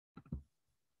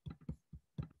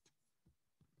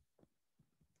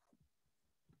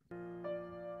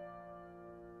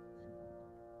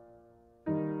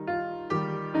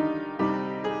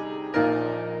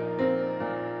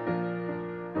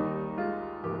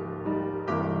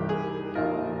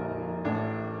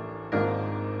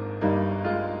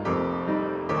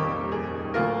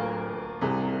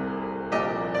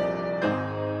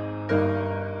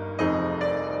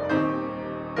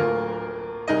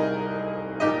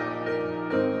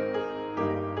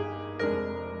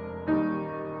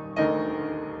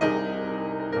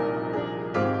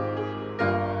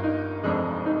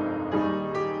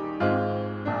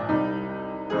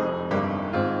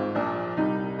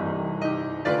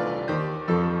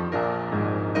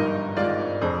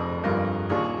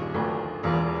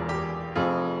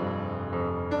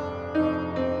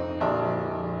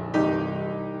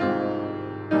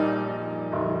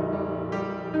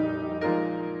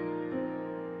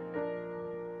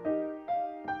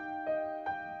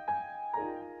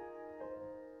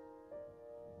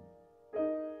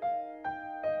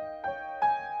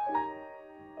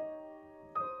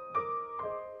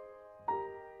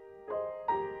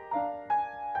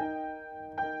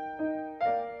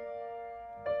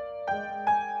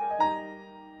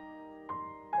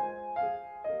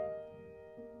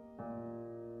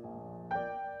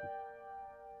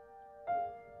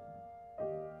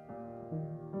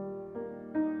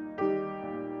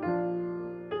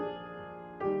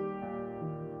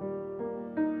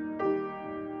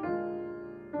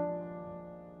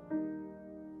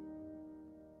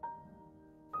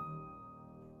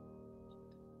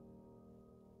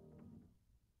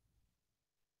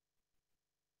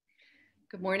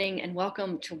Good morning and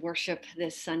welcome to worship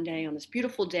this Sunday on this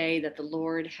beautiful day that the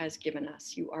Lord has given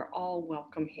us. You are all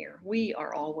welcome here. We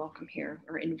are all welcome here.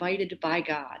 We're invited by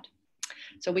God.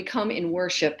 So we come in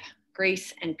worship,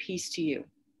 grace and peace to you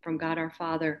from God our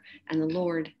Father and the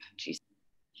Lord Jesus.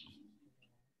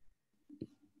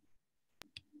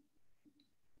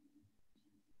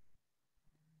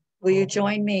 Will you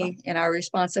join me in our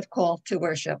responsive call to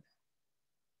worship?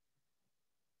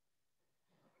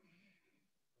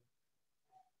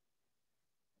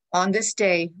 On this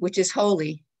day, which is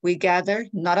holy, we gather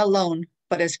not alone,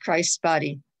 but as Christ's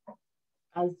body.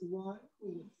 As one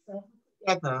who is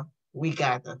together, we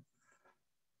gather.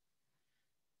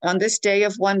 On this day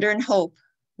of wonder and hope,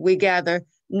 we gather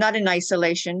not in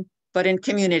isolation, but in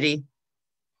community.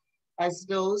 As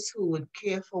those who would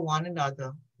care for one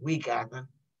another, we gather.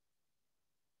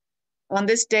 On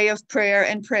this day of prayer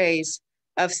and praise,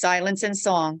 of silence and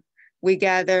song, we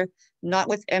gather not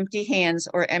with empty hands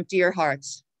or emptier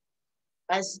hearts.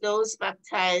 As those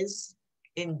baptized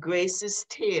in grace's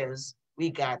tears, we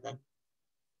gather.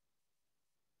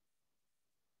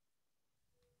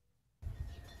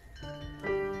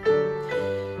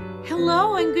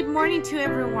 Hello and good morning to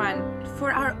everyone.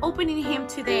 For our opening hymn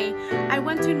today, I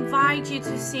want to invite you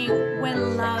to sing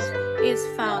When Love is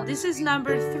Found. This is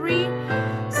number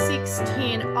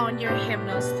 316 on your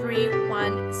hymnals,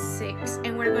 316.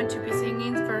 And we're going to be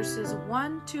singing verses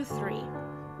 1 to 3.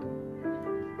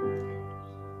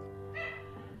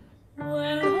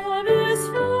 When love is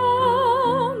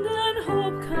found and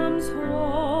hope comes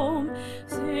home,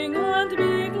 sing and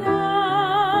be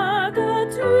glad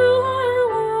that you are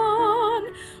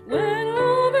one. When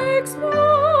love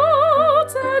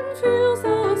explodes and fills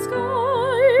the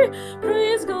sky,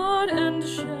 praise God and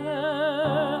share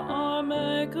our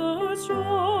Maker's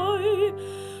joy.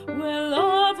 When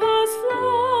love has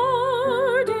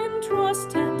flowed in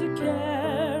trust and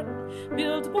care,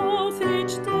 build both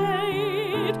each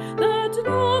day that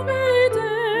love may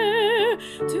dare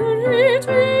to reach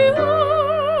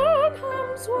beyond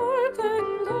harm's worth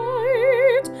and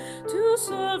light, to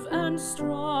serve and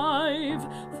strive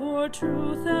for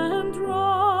truth and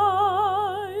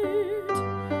right.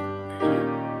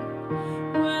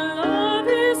 When love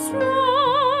is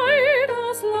right,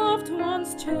 as loved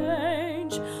ones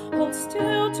change, hold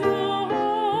still to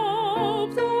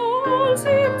hope, though all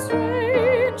seems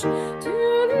strange,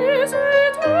 till His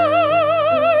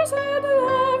returns and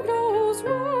love grows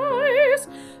wise,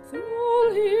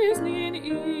 through listening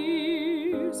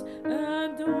ears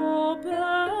and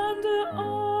opened eyes.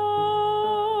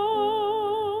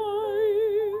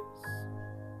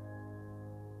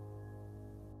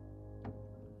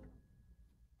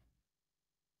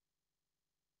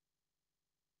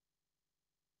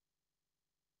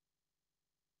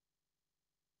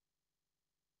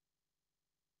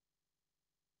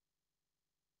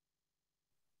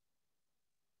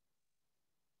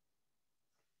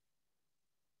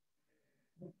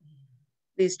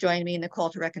 Please join me in the call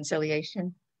to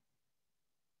reconciliation.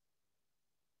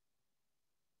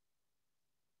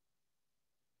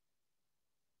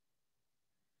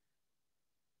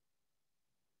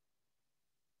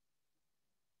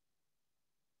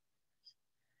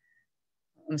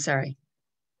 I'm sorry.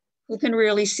 Who can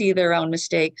really see their own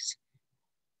mistakes?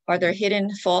 Are there hidden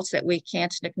faults that we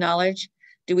can't acknowledge?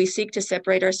 Do we seek to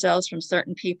separate ourselves from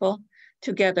certain people?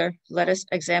 Together, let us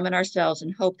examine ourselves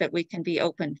and hope that we can be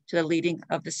open to the leading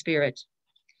of the Spirit.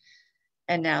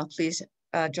 And now, please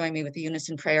join me with the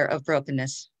unison prayer of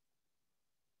brokenness.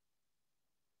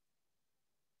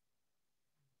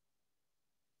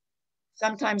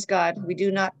 Sometimes, God, we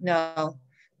do not know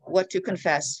what to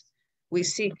confess. We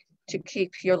seek to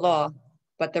keep your law,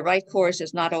 but the right course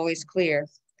is not always clear.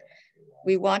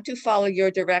 We want to follow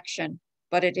your direction,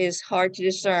 but it is hard to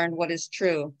discern what is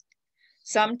true.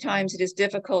 Sometimes it is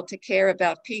difficult to care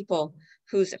about people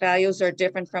whose values are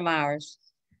different from ours.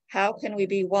 How can we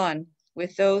be one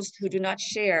with those who do not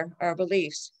share our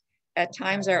beliefs? At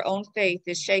times our own faith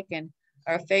is shaken,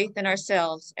 our faith in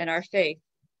ourselves and our faith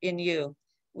in you.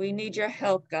 We need your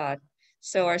help, God,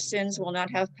 so our sins will not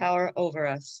have power over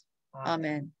us.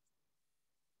 Amen.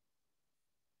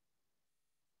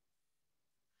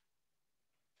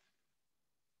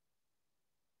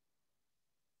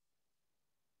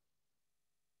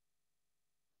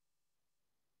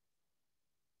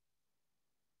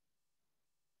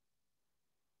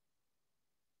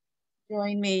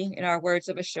 Join me in our words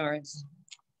of assurance.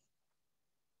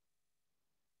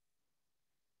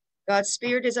 God's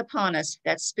Spirit is upon us,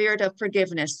 that spirit of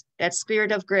forgiveness, that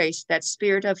spirit of grace, that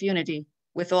spirit of unity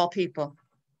with all people.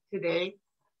 Today,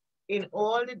 in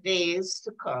all the days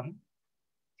to come,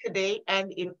 today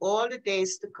and in all the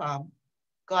days to come,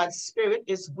 God's Spirit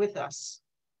is with us.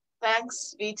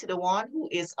 Thanks be to the one who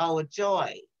is our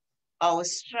joy, our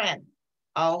strength,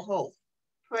 our hope.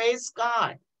 Praise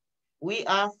God. We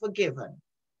are forgiven.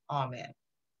 Amen.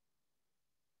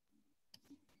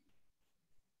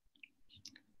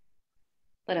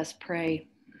 Let us pray.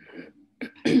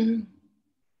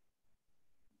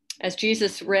 As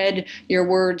Jesus read your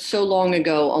words so long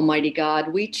ago, Almighty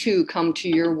God, we too come to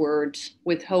your words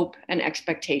with hope and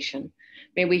expectation.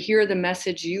 May we hear the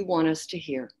message you want us to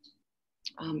hear.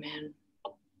 Amen.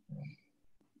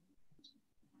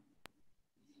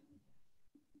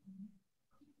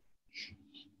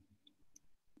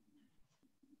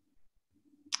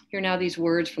 Hear now these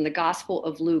words from the Gospel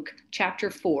of Luke, chapter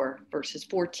 4, verses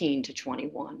 14 to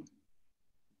 21.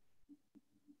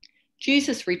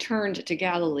 Jesus returned to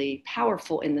Galilee,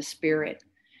 powerful in the Spirit.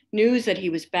 News that he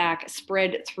was back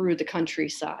spread through the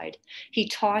countryside. He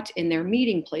taught in their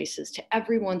meeting places to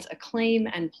everyone's acclaim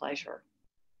and pleasure.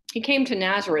 He came to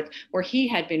Nazareth, where he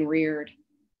had been reared.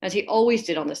 As he always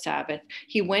did on the Sabbath,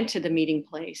 he went to the meeting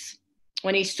place.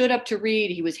 When he stood up to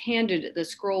read, he was handed the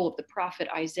scroll of the prophet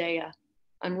Isaiah.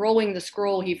 Unrolling the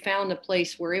scroll, he found the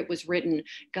place where it was written,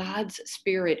 "God's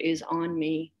Spirit is on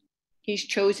me. He's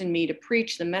chosen me to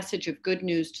preach the message of good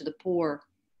news to the poor,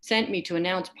 sent me to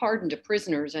announce pardon to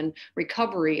prisoners and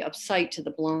recovery of sight to the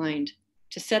blind,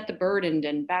 to set the burdened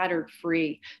and battered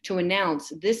free, to announce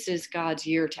this is God's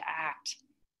year to act."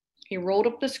 He rolled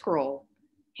up the scroll,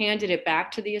 handed it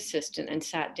back to the assistant, and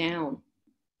sat down.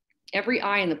 Every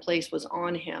eye in the place was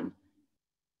on him.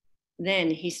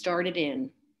 Then he started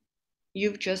in.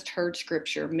 You've just heard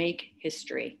scripture make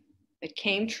history. It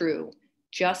came true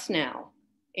just now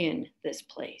in this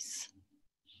place.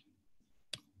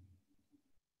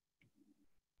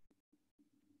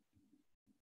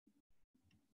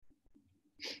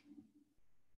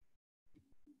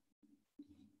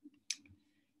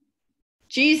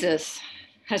 Jesus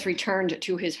has returned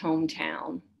to his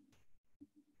hometown.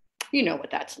 You know what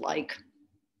that's like.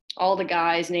 All the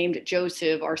guys named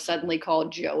Joseph are suddenly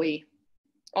called Joey.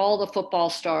 All the football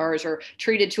stars are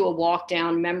treated to a walk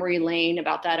down memory lane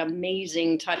about that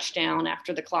amazing touchdown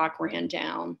after the clock ran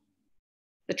down.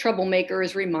 The troublemaker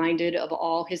is reminded of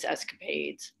all his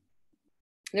escapades.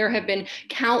 There have been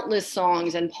countless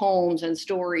songs and poems and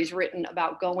stories written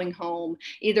about going home,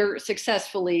 either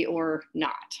successfully or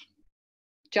not.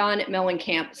 John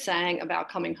Mellencamp sang about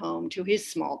coming home to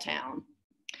his small town.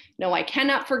 No, I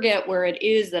cannot forget where it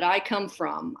is that I come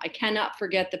from. I cannot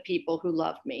forget the people who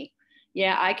love me.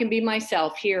 Yeah, I can be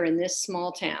myself here in this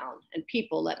small town, and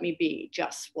people let me be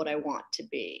just what I want to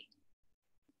be.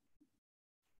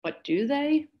 But do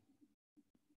they?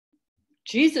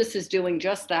 Jesus is doing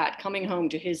just that, coming home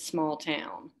to his small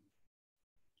town.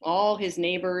 All his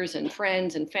neighbors and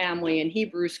friends and family and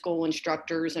Hebrew school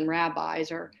instructors and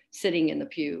rabbis are sitting in the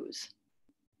pews.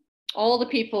 All the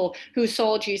people who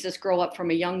saw Jesus grow up from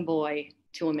a young boy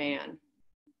to a man.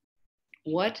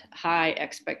 What high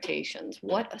expectations,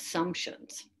 what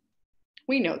assumptions.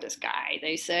 We know this guy,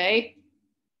 they say.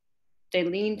 They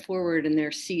lean forward in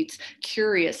their seats,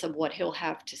 curious of what he'll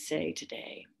have to say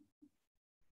today.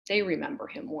 They remember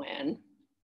him when.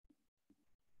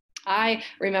 I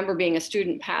remember being a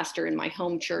student pastor in my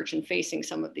home church and facing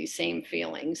some of these same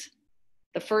feelings.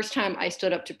 The first time I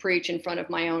stood up to preach in front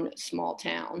of my own small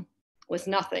town was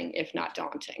nothing if not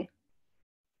daunting.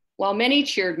 While many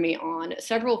cheered me on,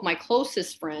 several of my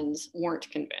closest friends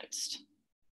weren't convinced.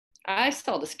 I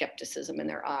saw the skepticism in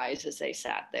their eyes as they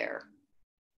sat there.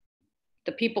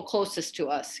 The people closest to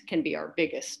us can be our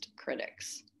biggest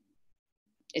critics.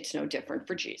 It's no different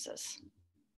for Jesus.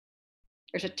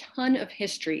 There's a ton of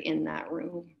history in that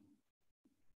room.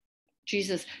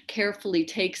 Jesus carefully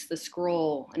takes the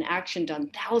scroll, an action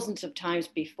done thousands of times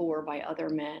before by other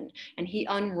men, and he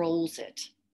unrolls it,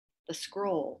 the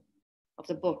scroll of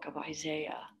the book of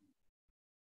Isaiah.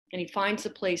 And he finds the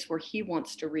place where he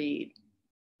wants to read,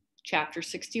 chapter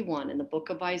 61 in the book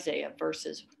of Isaiah,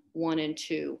 verses 1 and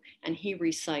 2, and he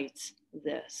recites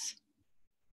this.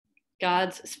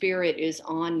 God's Spirit is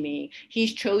on me.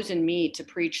 He's chosen me to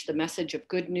preach the message of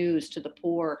good news to the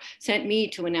poor, sent me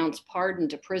to announce pardon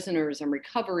to prisoners and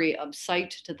recovery of sight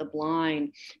to the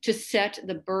blind, to set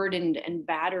the burdened and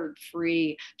battered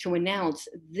free, to announce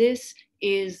this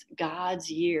is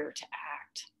God's year to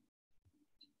act.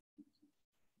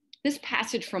 This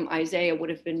passage from Isaiah would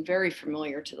have been very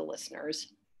familiar to the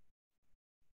listeners.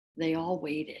 They all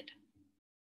waited.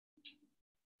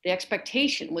 The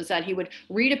expectation was that he would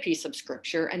read a piece of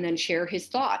scripture and then share his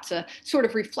thoughts, a sort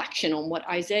of reflection on what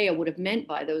Isaiah would have meant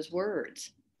by those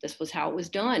words. This was how it was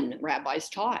done, rabbis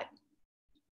taught.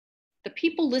 The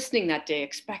people listening that day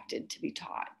expected to be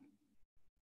taught.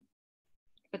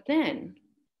 But then,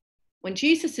 when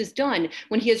Jesus is done,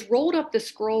 when he has rolled up the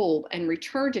scroll and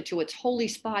returned it to its holy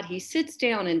spot, he sits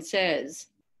down and says,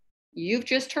 "You've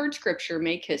just heard scripture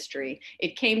make history.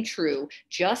 It came true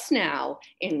just now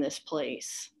in this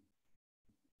place."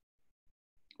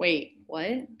 Wait,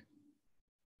 what?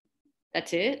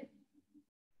 That's it?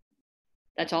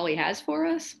 That's all he has for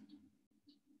us?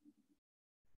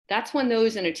 That's when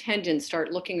those in attendance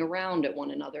start looking around at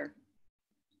one another.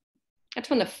 That's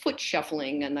when the foot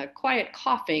shuffling and the quiet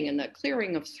coughing and the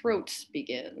clearing of throats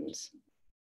begins.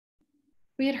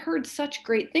 We had heard such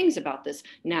great things about this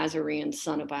Nazarene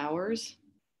son of ours.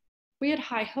 We had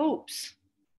high hopes.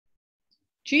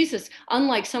 Jesus,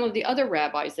 unlike some of the other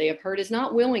rabbis they have heard, is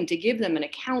not willing to give them an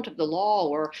account of the law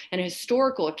or an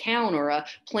historical account or a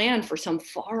plan for some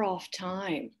far-off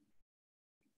time.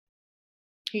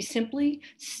 He simply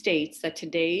states that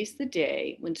today's the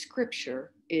day when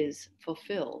scripture is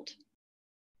fulfilled.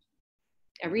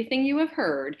 Everything you have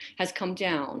heard has come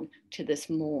down to this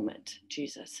moment,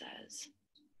 Jesus says.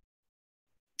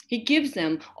 He gives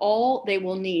them all they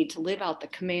will need to live out the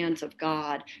commands of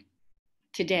God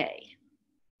today,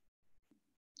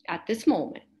 at this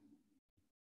moment,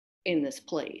 in this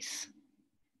place.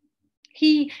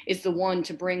 He is the one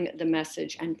to bring the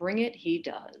message, and bring it he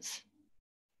does.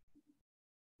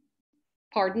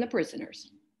 Pardon the prisoners,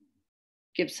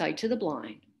 give sight to the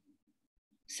blind,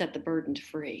 set the burdened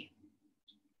free.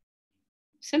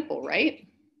 Simple, right?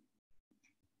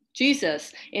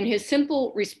 Jesus, in his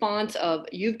simple response of,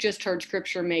 "You've just heard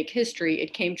scripture make history,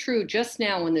 it came true just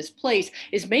now in this place,"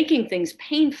 is making things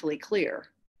painfully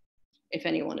clear, if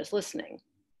anyone is listening.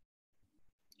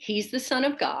 He's the Son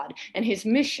of God, and his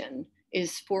mission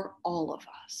is for all of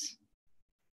us.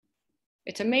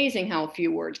 It's amazing how a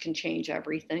few words can change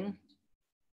everything.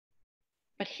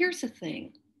 But here's the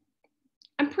thing.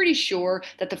 I'm pretty sure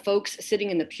that the folks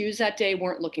sitting in the pews that day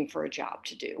weren't looking for a job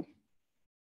to do.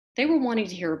 They were wanting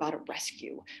to hear about a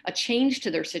rescue, a change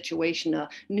to their situation, a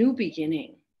new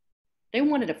beginning. They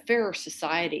wanted a fairer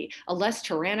society, a less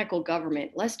tyrannical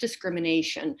government, less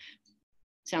discrimination.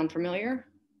 Sound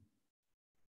familiar?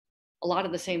 A lot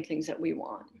of the same things that we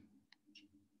want.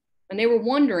 And they were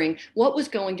wondering what was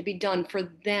going to be done for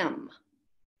them.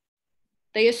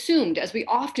 They assumed, as we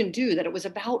often do, that it was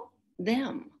about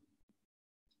them.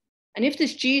 And if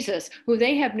this Jesus, who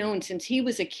they have known since he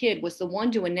was a kid, was the one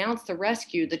to announce the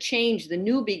rescue, the change, the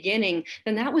new beginning,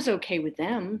 then that was okay with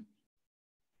them.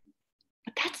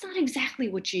 But that's not exactly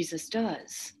what Jesus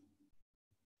does.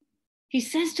 He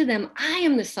says to them, "I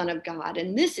am the Son of God,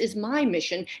 and this is my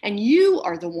mission, and you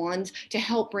are the ones to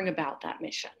help bring about that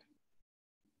mission.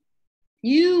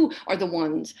 You are the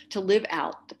ones to live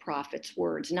out the prophet's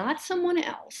words, not someone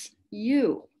else,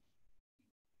 you.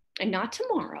 And not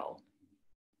tomorrow,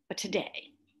 but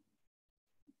today."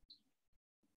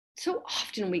 So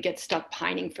often we get stuck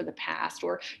pining for the past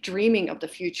or dreaming of the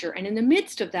future, and in the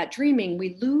midst of that dreaming,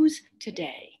 we lose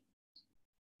today.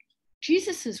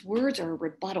 Jesus' words are a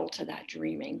rebuttal to that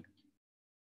dreaming.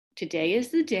 Today is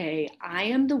the day. I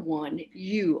am the one.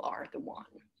 You are the one.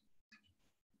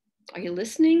 Are you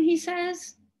listening, he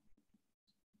says?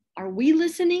 Are we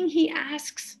listening, he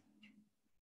asks?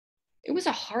 It was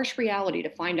a harsh reality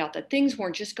to find out that things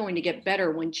weren't just going to get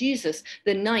better when Jesus,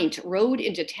 the knight, rode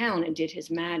into town and did his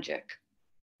magic.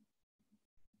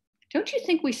 Don't you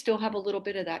think we still have a little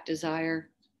bit of that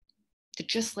desire to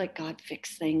just let God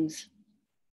fix things?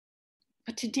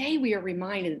 But today we are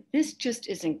reminded that this just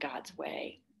isn't God's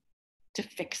way to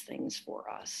fix things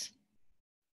for us.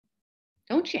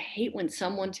 Don't you hate when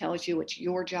someone tells you it's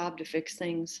your job to fix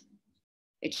things?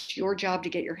 It's your job to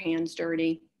get your hands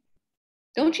dirty.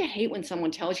 Don't you hate when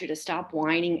someone tells you to stop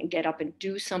whining and get up and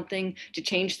do something to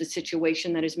change the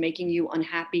situation that is making you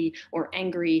unhappy or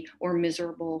angry or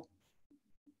miserable?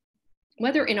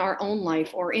 Whether in our own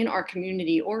life or in our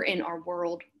community or in our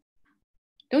world,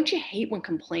 don't you hate when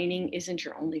complaining isn't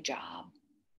your only job?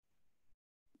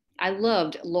 I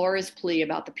loved Laura's plea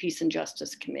about the Peace and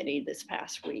Justice Committee this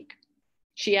past week.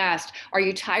 She asked, "Are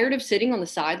you tired of sitting on the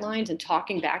sidelines and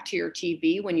talking back to your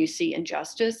TV when you see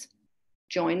injustice?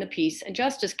 Join the Peace and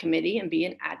Justice Committee and be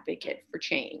an advocate for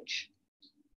change."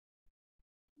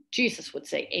 Jesus would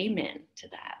say amen to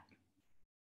that.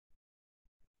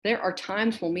 There are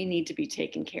times when we need to be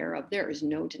taken care of. There is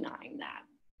no denying that.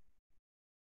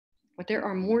 But there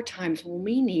are more times when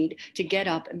we need to get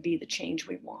up and be the change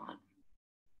we want.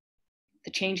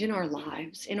 The change in our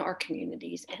lives, in our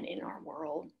communities, and in our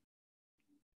world.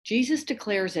 Jesus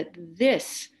declares that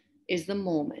this is the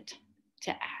moment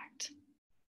to act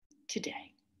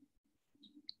today.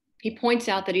 He points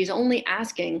out that he's only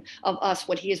asking of us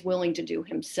what he is willing to do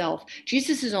himself.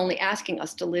 Jesus is only asking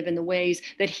us to live in the ways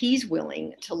that he's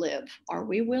willing to live. Are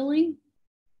we willing?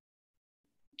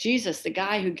 Jesus, the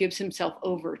guy who gives himself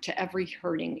over to every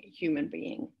hurting human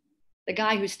being, the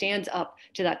guy who stands up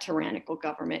to that tyrannical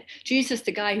government. Jesus,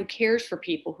 the guy who cares for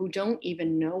people who don't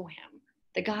even know him,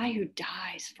 the guy who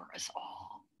dies for us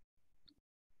all.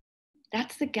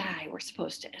 That's the guy we're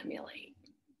supposed to emulate.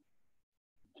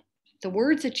 The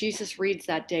words that Jesus reads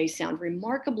that day sound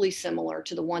remarkably similar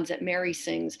to the ones that Mary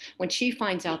sings when she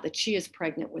finds out that she is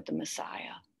pregnant with the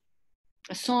Messiah.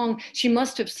 A song she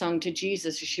must have sung to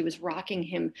Jesus as she was rocking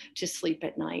him to sleep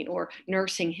at night or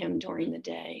nursing him during the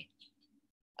day.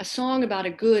 A song about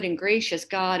a good and gracious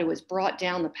God who has brought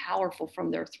down the powerful from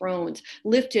their thrones,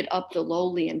 lifted up the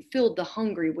lowly, and filled the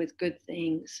hungry with good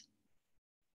things.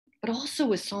 But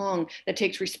also a song that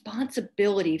takes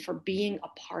responsibility for being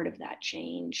a part of that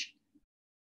change.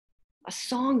 A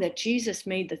song that Jesus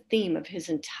made the theme of his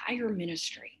entire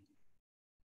ministry.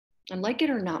 And like it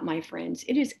or not, my friends,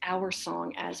 it is our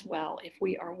song as well if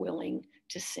we are willing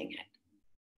to sing it.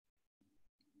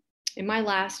 In my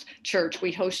last church,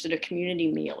 we hosted a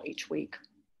community meal each week.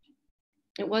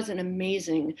 It was an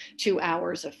amazing 2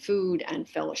 hours of food and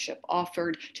fellowship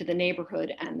offered to the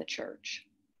neighborhood and the church.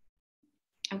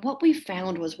 And what we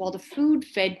found was while the food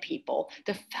fed people,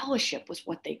 the fellowship was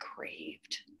what they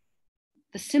craved.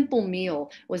 The simple meal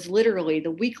was literally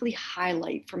the weekly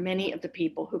highlight for many of the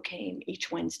people who came each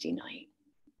Wednesday night.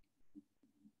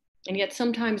 And yet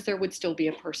sometimes there would still be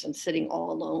a person sitting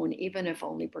all alone, even if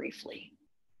only briefly.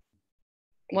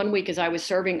 One week as I was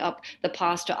serving up the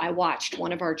pasta, I watched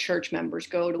one of our church members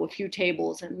go to a few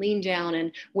tables and lean down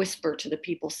and whisper to the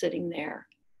people sitting there.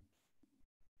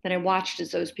 Then I watched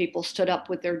as those people stood up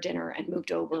with their dinner and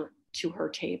moved over to her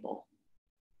table.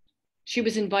 She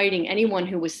was inviting anyone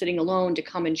who was sitting alone to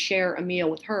come and share a meal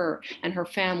with her and her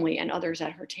family and others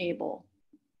at her table.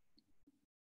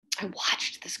 I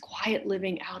watched this quiet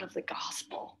living out of the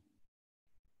gospel,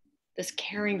 this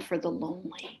caring for the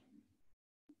lonely,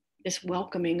 this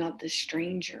welcoming of the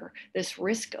stranger, this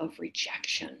risk of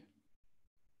rejection.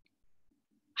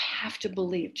 I have to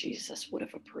believe Jesus would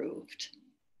have approved.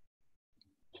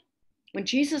 When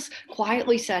Jesus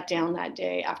quietly sat down that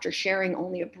day after sharing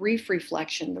only a brief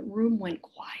reflection, the room went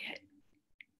quiet.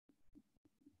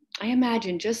 I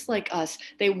imagine, just like us,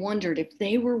 they wondered if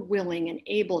they were willing and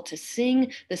able to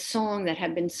sing the song that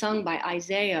had been sung by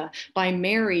Isaiah, by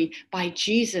Mary, by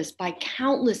Jesus, by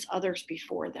countless others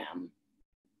before them.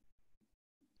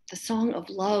 The song of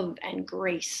love and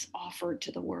grace offered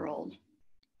to the world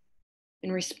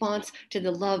in response to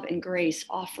the love and grace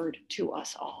offered to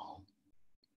us all.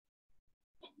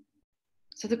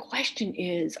 So the question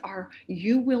is, are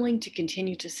you willing to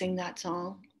continue to sing that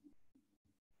song?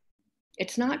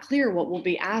 It's not clear what will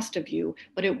be asked of you,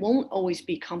 but it won't always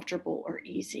be comfortable or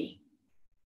easy.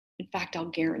 In fact, I'll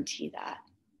guarantee that.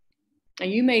 Now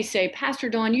you may say, Pastor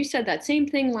Dawn, you said that same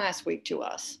thing last week to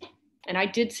us. And I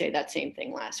did say that same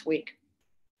thing last week.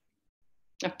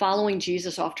 Now, following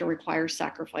Jesus often requires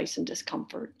sacrifice and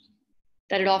discomfort,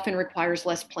 that it often requires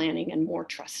less planning and more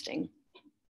trusting.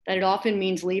 That it often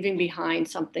means leaving behind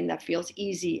something that feels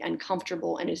easy and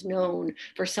comfortable and is known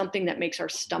for something that makes our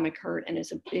stomach hurt and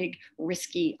is a big,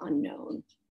 risky unknown.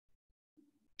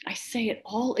 I say it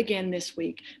all again this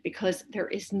week because there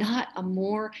is not a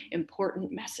more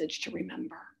important message to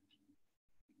remember.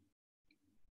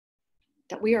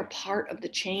 That we are part of the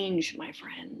change, my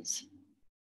friends,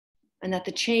 and that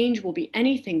the change will be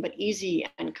anything but easy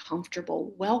and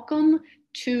comfortable. Welcome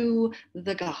to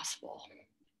the gospel.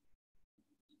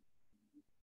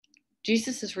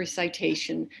 Jesus'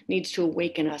 recitation needs to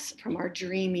awaken us from our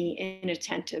dreamy,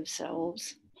 inattentive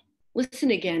selves.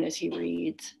 Listen again as he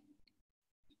reads.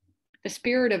 The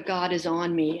Spirit of God is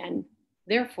on me and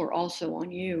therefore also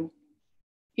on you.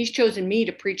 He's chosen me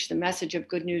to preach the message of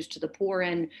good news to the poor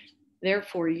and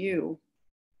therefore you.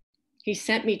 He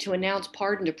sent me to announce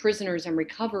pardon to prisoners and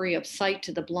recovery of sight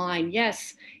to the blind.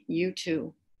 Yes, you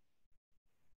too.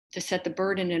 To set the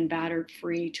burdened and battered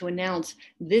free, to announce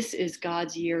this is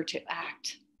God's year to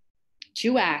act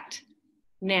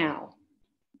now,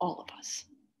 all of us.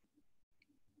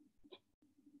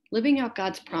 Living out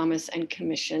God's promise and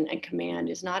commission and command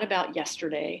is not about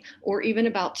yesterday or even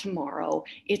about tomorrow,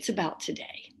 it's about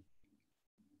today.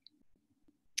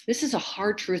 This is a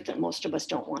hard truth that most of us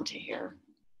don't want to hear.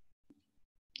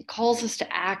 It calls us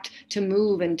to act, to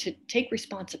move, and to take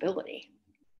responsibility.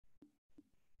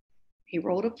 He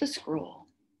rolled up the scroll,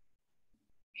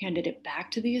 handed it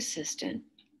back to the assistant,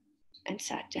 and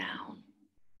sat down.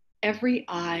 Every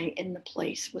eye in the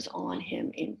place was on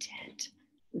him intent.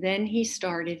 Then he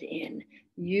started in,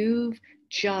 you've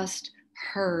just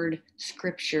heard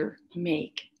scripture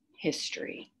make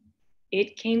history.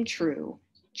 It came true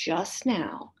just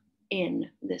now in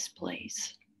this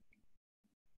place.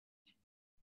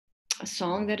 A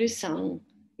song that is sung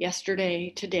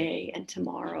yesterday, today, and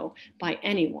tomorrow by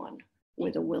anyone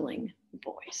with a willing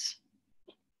voice.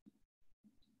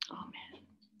 Amen.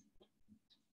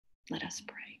 Let us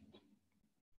pray.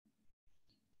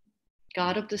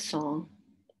 God of the song,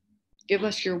 give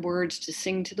us your words to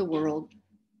sing to the world,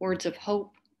 words of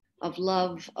hope, of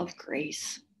love, of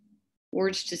grace,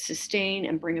 words to sustain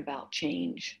and bring about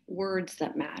change, words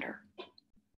that matter.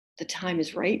 The time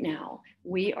is right now.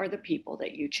 We are the people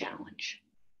that you challenge.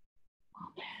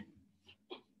 Amen.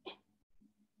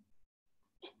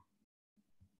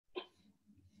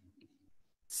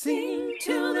 Sing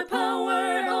till the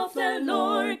power of the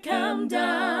Lord come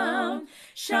down.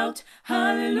 Shout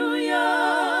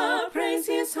hallelujah, praise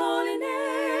his holy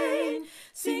name.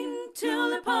 Sing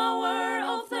till the power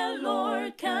of the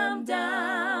Lord come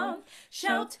down.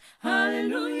 Shout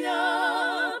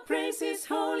hallelujah, praise his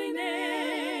holy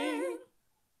name.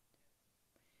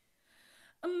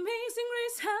 Amazing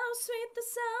grace, how sweet the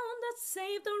sound that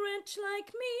saved a wretch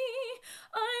like me.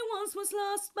 I once was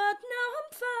lost, but now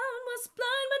I'm found, was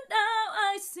blind, but now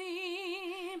I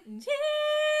see.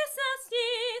 Jesus,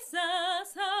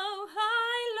 Jesus, how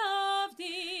I love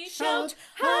thee. Shout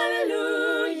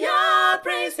hallelujah,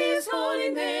 praise his holy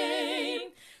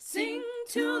name. Sing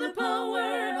to the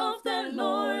power of the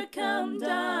Lord come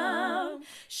down.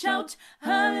 Shout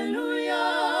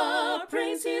hallelujah,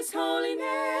 praise his holy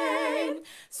name.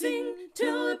 Sing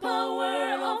till the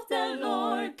power of the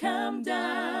Lord come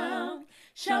down.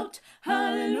 Shout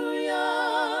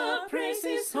hallelujah, praise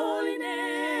his holy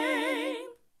name.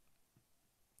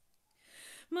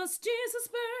 Must Jesus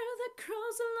bear the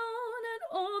cross alone and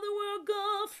all the world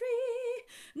go free?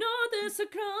 No, there's a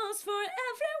cross for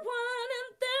everyone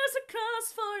and there's a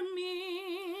cross for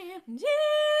me.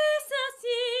 Jesus,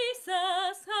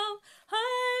 Jesus, how I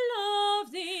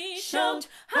love thee. Shout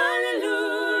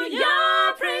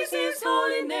hallelujah, praise his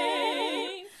holy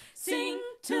name. Sing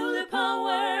till the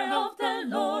power of the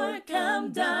Lord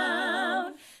come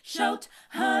down. Shout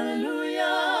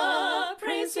hallelujah,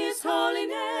 praise his holy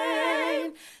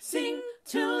name. Sing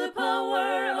till the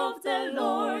power of the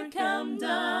Lord come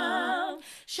down.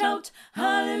 Shout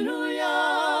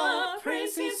hallelujah,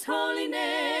 praise his holy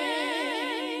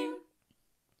name.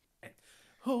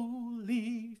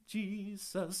 Holy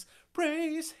Jesus,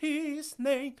 praise his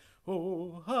name.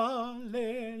 Oh,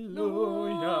 hallelujah,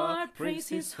 Lord, praise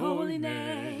his holy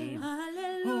name.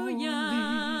 Hallelujah. Holy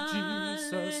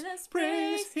Jesus, Let us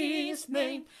praise his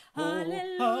name.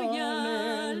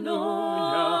 Hallelujah.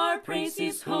 Lord, praise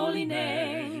his holy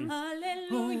name.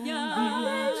 Hallelujah.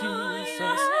 Holy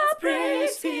Jesus,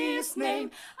 praise his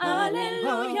name.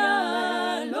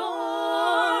 Hallelujah.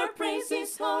 Lord, praise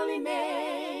his holy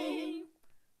name.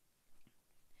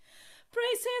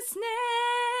 Praise his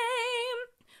name.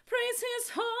 Praise his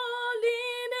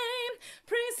holy name.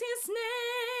 Praise his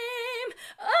name.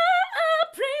 Oh,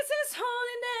 praise his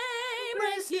holy name.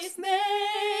 Praise his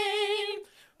name.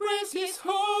 Praise his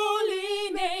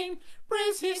holy name.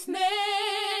 Praise his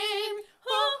name.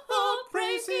 Oh,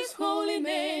 praise his holy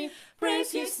name.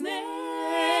 Praise his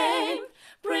name.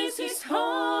 Praise his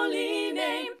holy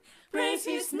name. Praise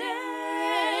his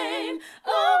name.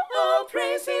 Oh,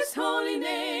 praise his holy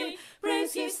name.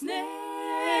 Praise his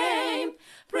name.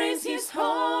 Praise his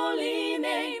holy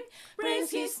name.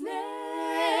 Praise his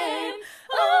name.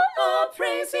 Oh,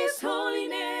 praise his holy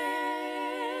name.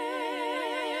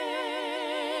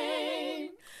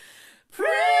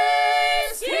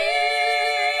 Praise him.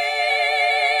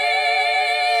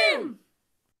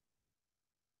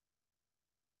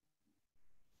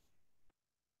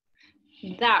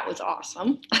 That was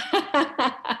awesome.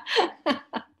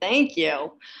 Thank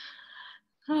you.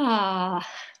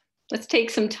 Let's take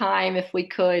some time, if we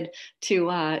could,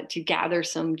 to gather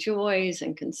some joys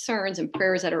and concerns and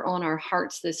prayers that are on our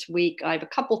hearts this week. I have a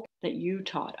couple that you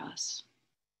taught us.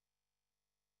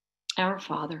 Our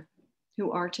Father,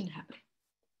 who art in heaven,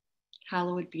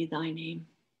 hallowed be thy name.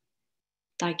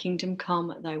 Thy kingdom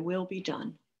come, thy will be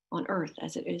done, on earth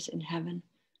as it is in heaven.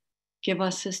 Give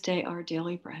us this day our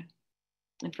daily bread,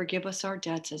 and forgive us our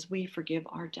debts as we forgive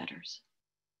our debtors.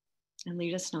 And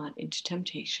lead us not into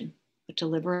temptation, but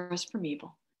deliver us from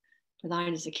evil. For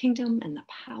thine is the kingdom and the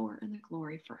power and the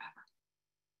glory forever.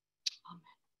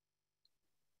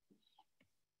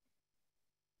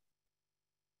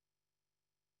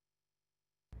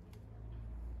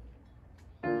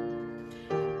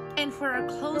 Amen. And for our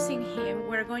closing hymn,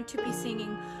 we're going to be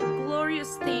singing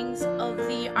Glorious Things of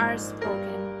Thee Are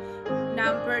Spoken,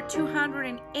 number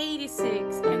 286,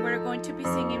 and we're going to be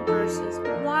singing verses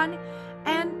 1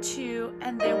 and 2,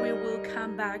 and then we will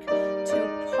come back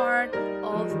to part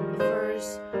of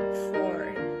verse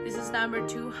 4. This is number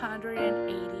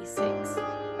 286.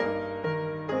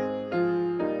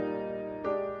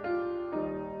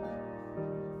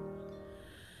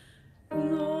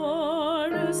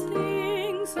 Glorious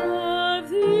things of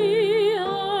thee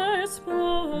are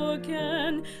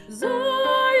spoken,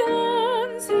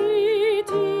 Zion,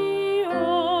 city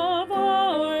of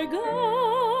our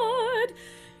God.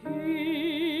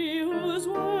 He whose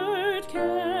word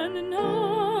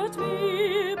cannot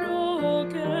be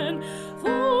broken,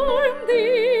 formed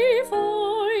thee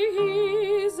for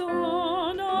his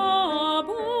own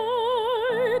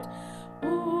abode.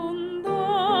 On the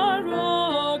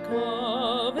rock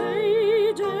of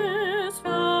ages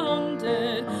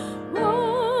founded,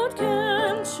 what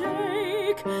can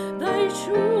shake thy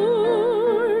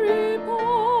sure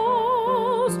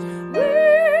repose?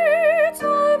 With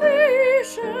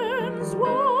salvation's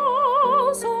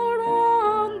wall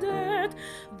surrounded,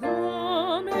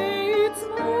 the maids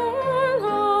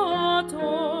smile at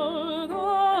all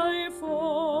thy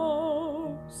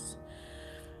foes.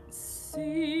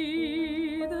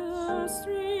 See the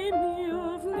stream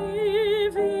of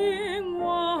living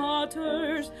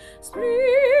waters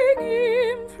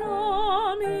springing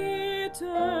from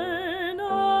eternal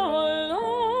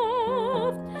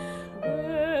love.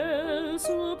 Well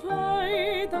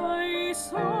supply thy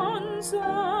sons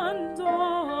and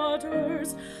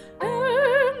daughters,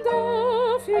 and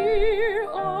the fear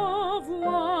of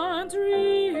want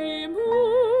remove.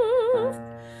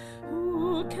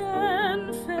 Who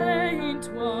can faint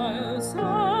while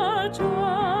such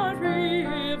a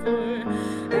river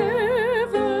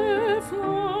ever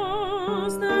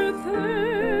flows their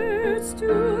thirst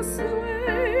to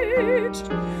assuage?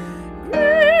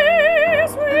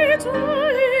 Grace which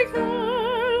like the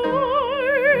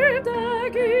Lord the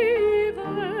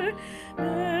giver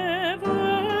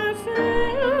never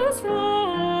fails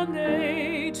from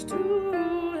age to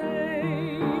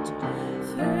age.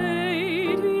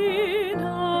 Fading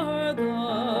are the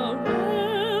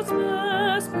world's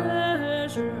best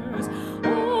pleasures,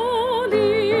 all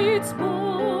its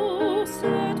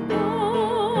boasted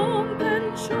pomp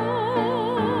and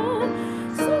show.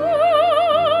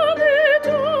 Solid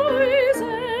joys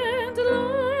and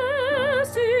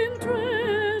lasting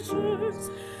treasures,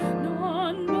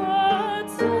 none but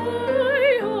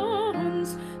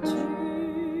Zion's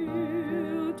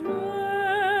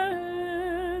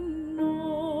children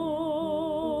know.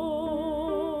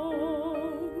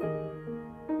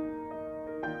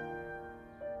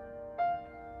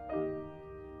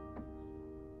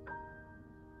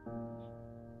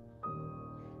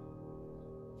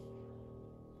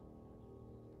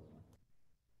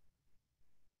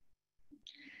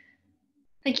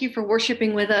 Thank you for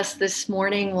worshiping with us this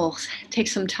morning. We'll take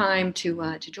some time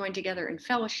to join together in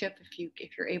fellowship if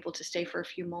you're able to stay for a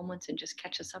few moments and just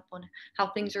catch us up on how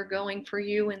things are going for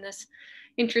you in this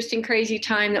interesting, crazy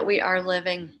time that we are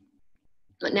living.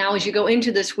 But now as you go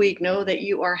into this week, know that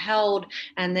you are held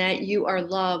and that you are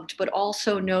loved, but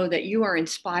also know that you are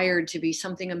inspired to be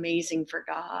something amazing for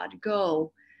God.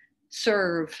 Go,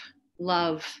 serve,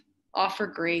 love, offer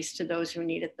grace to those who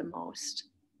need it the most,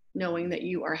 knowing that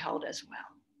you are held as well.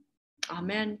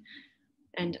 Amen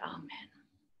and amen.